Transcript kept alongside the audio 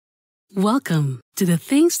Welcome to the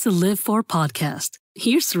Things to Live For podcast.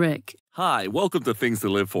 Here's Rick. Hi, welcome to Things to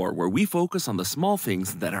Live For, where we focus on the small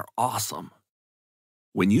things that are awesome.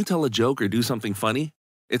 When you tell a joke or do something funny,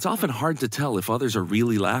 it's often hard to tell if others are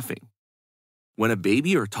really laughing. When a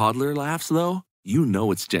baby or toddler laughs, though, you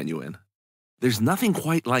know it's genuine. There's nothing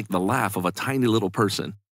quite like the laugh of a tiny little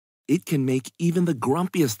person. It can make even the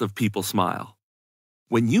grumpiest of people smile.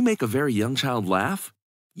 When you make a very young child laugh,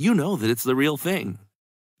 you know that it's the real thing.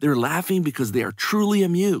 They're laughing because they are truly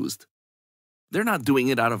amused. They're not doing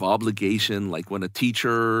it out of obligation, like when a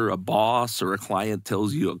teacher, a boss, or a client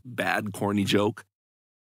tells you a bad, corny joke.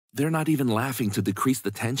 They're not even laughing to decrease the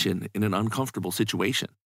tension in an uncomfortable situation.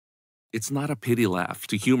 It's not a pity laugh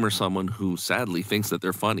to humor someone who sadly thinks that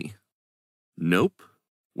they're funny. Nope.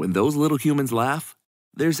 When those little humans laugh,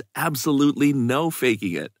 there's absolutely no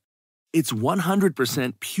faking it. It's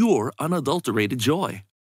 100% pure, unadulterated joy.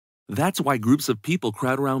 That's why groups of people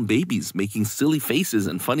crowd around babies making silly faces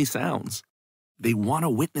and funny sounds. They want to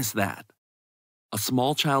witness that. A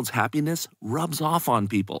small child's happiness rubs off on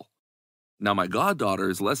people. Now, my goddaughter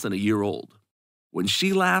is less than a year old. When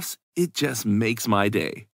she laughs, it just makes my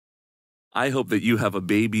day. I hope that you have a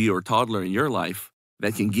baby or toddler in your life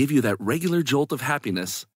that can give you that regular jolt of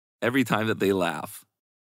happiness every time that they laugh.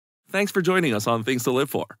 Thanks for joining us on Things to Live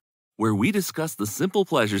For, where we discuss the simple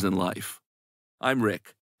pleasures in life. I'm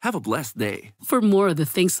Rick. Have a blessed day. For more of the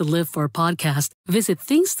Things to Live For podcast, visit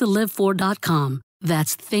Things2LiveFor.com.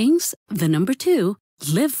 That's things, the number 2,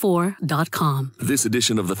 live4.com. This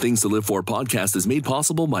edition of the Things to Live For podcast is made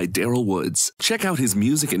possible by Daryl Woods. Check out his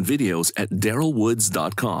music and videos at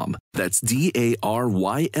darylwoods.com. That's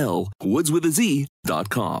DARYL, Woods with a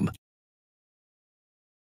Z.com.